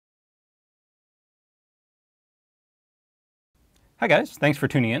Hi guys, thanks for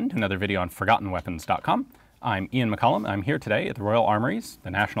tuning in to another video on ForgottenWeapons.com. I'm Ian McCollum. I'm here today at the Royal Armouries, the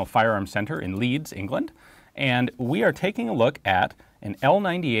National Firearms Centre in Leeds, England, and we are taking a look at an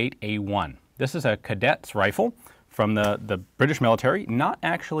L98A1. This is a Cadets rifle from the British military, not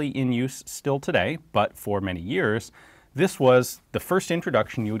actually in use still today, but for many years. This was the first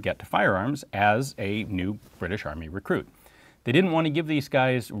introduction you would get to firearms as a new British Army recruit. They didn't want to give these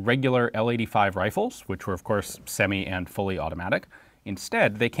guys regular L85 rifles, which were of course semi and fully automatic.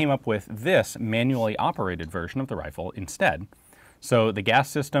 Instead, they came up with this manually operated version of the rifle instead. So the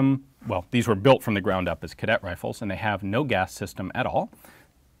gas system, well, these were built from the ground up as cadet rifles, and they have no gas system at all.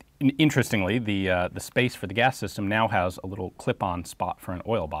 Interestingly, the space for the gas system now has a little clip-on spot for an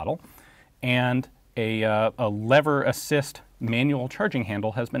oil bottle, and a lever assist manual charging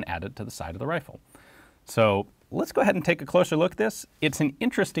handle has been added to the side of the rifle. So let's go ahead and take a closer look at this. It's an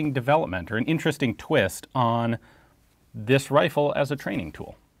interesting development, or an interesting twist on this rifle as a training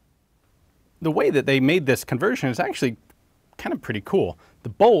tool. The way that they made this conversion is actually kind of pretty cool. The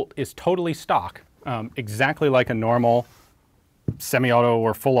bolt is totally stock, exactly like a normal semi-auto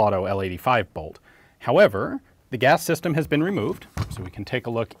or full auto L85 bolt. However, the gas system has been removed, so we can take a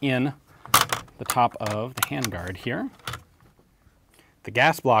look in the top of the handguard here. The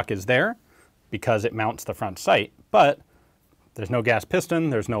gas block is there because it mounts the front sight, but there's no gas piston,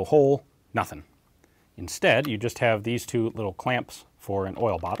 there's no hole, nothing. Instead, you just have these two little clamps for an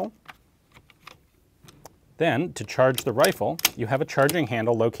oil bottle. Then, to charge the rifle, you have a charging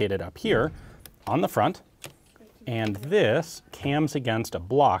handle located up here on the front, and this cams against a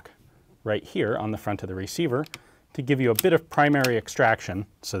block right here on the front of the receiver to give you a bit of primary extraction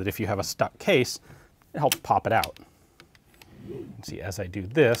so that if you have a stuck case, it helps pop it out. You can see as I do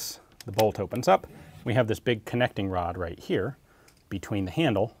this, the bolt opens up. We have this big connecting rod right here between the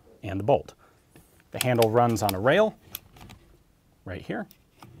handle and the bolt. The handle runs on a rail right here.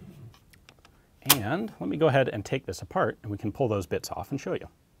 And let me go ahead and take this apart and we can pull those bits off and show you.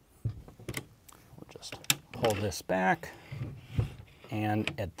 We'll just pull this back.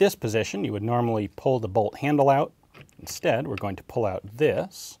 And at this position, you would normally pull the bolt handle out. Instead, we're going to pull out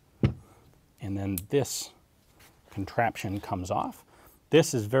this, and then this contraption comes off.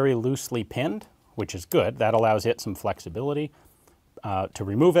 This is very loosely pinned, which is good. That allows it some flexibility to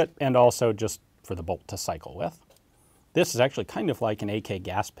remove it, and also just for the bolt to cycle with. This is actually kind of like an AK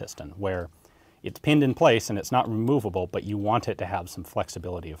gas piston, where it's pinned in place and it's not removable, but you want it to have some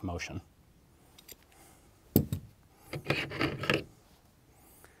flexibility of motion.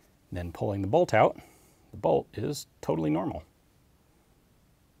 Then pulling the bolt out, the bolt is totally normal.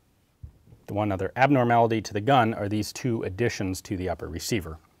 The one other abnormality to the gun are these two additions to the upper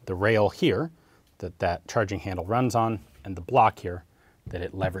receiver. The rail here that charging handle runs on, and the block here that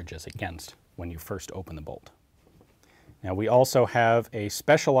it leverages against when you first open the bolt. Now we also have a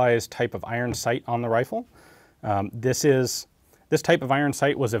specialized type of iron sight on the rifle. This type of iron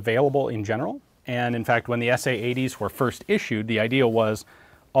sight was available in general, and in fact when the SA80s were first issued, the idea was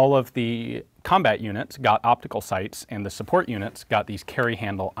all of the combat units got optical sights and the support units got these carry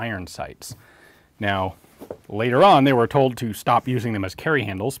handle iron sights. Now, later on they were told to stop using them as carry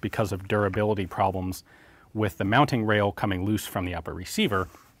handles because of durability problems with the mounting rail coming loose from the upper receiver,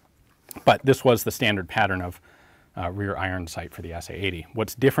 but this was the standard pattern of rear iron sight for the SA80.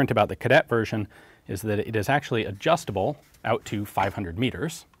 What's different about the Cadet version is that it is actually adjustable out to 500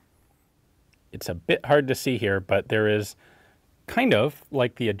 meters. It's a bit hard to see here, but there is kind of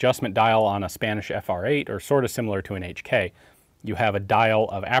like the adjustment dial on a Spanish FR8, or sort of similar to an HK. You have a dial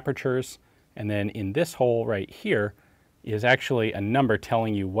of apertures, and then in this hole right here is actually a number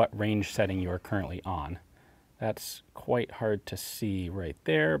telling you what range setting you are currently on. That's quite hard to see right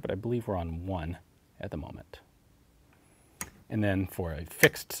there, but I believe we're on 1 at the moment. And then for a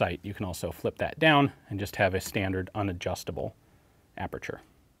fixed sight, you can also flip that down and just have a standard unadjustable aperture.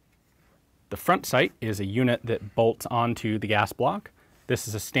 The front sight is a unit that bolts onto the gas block. This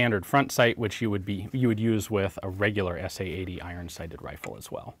is a standard front sight, which you would use with a regular SA80 iron-sighted rifle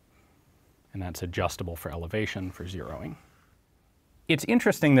as well. And that's adjustable for elevation, for zeroing. It's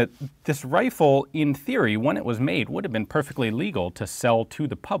interesting that this rifle, in theory, when it was made, would have been perfectly legal to sell to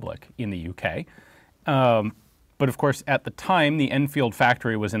the public in the UK. But of course, at the time, the Enfield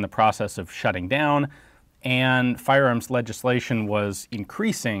factory was in the process of shutting down, and firearms legislation was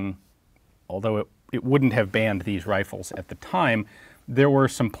increasing. Although it wouldn't have banned these rifles at the time, there were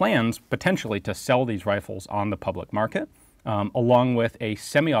some plans potentially to sell these rifles on the public market, along with a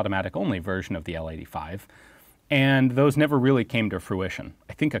semi-automatic only version of the L85. And those never really came to fruition.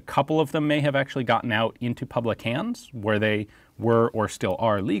 I think a couple of them may have actually gotten out into public hands where they were or still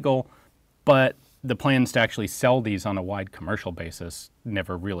are legal, but the plans to actually sell these on a wide commercial basis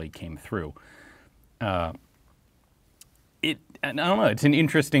never really came through. I don't know, it's an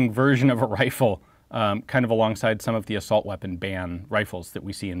interesting version of a rifle, kind of alongside some of the assault weapon ban rifles that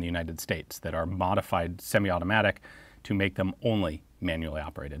we see in the United States that are modified semi-automatic to make them only manually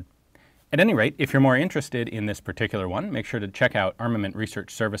operated. At any rate, if you're more interested in this particular one, make sure to check out Armament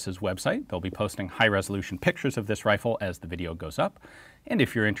Research Services website. They'll be posting high-resolution pictures of this rifle as the video goes up. And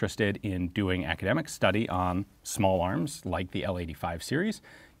if you're interested in doing academic study on small arms like the L85 series,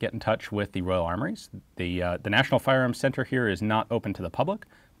 get in touch with the Royal Armories. The National Firearms Center here is not open to the public,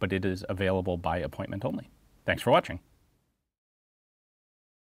 but it is available by appointment only. Thanks for watching.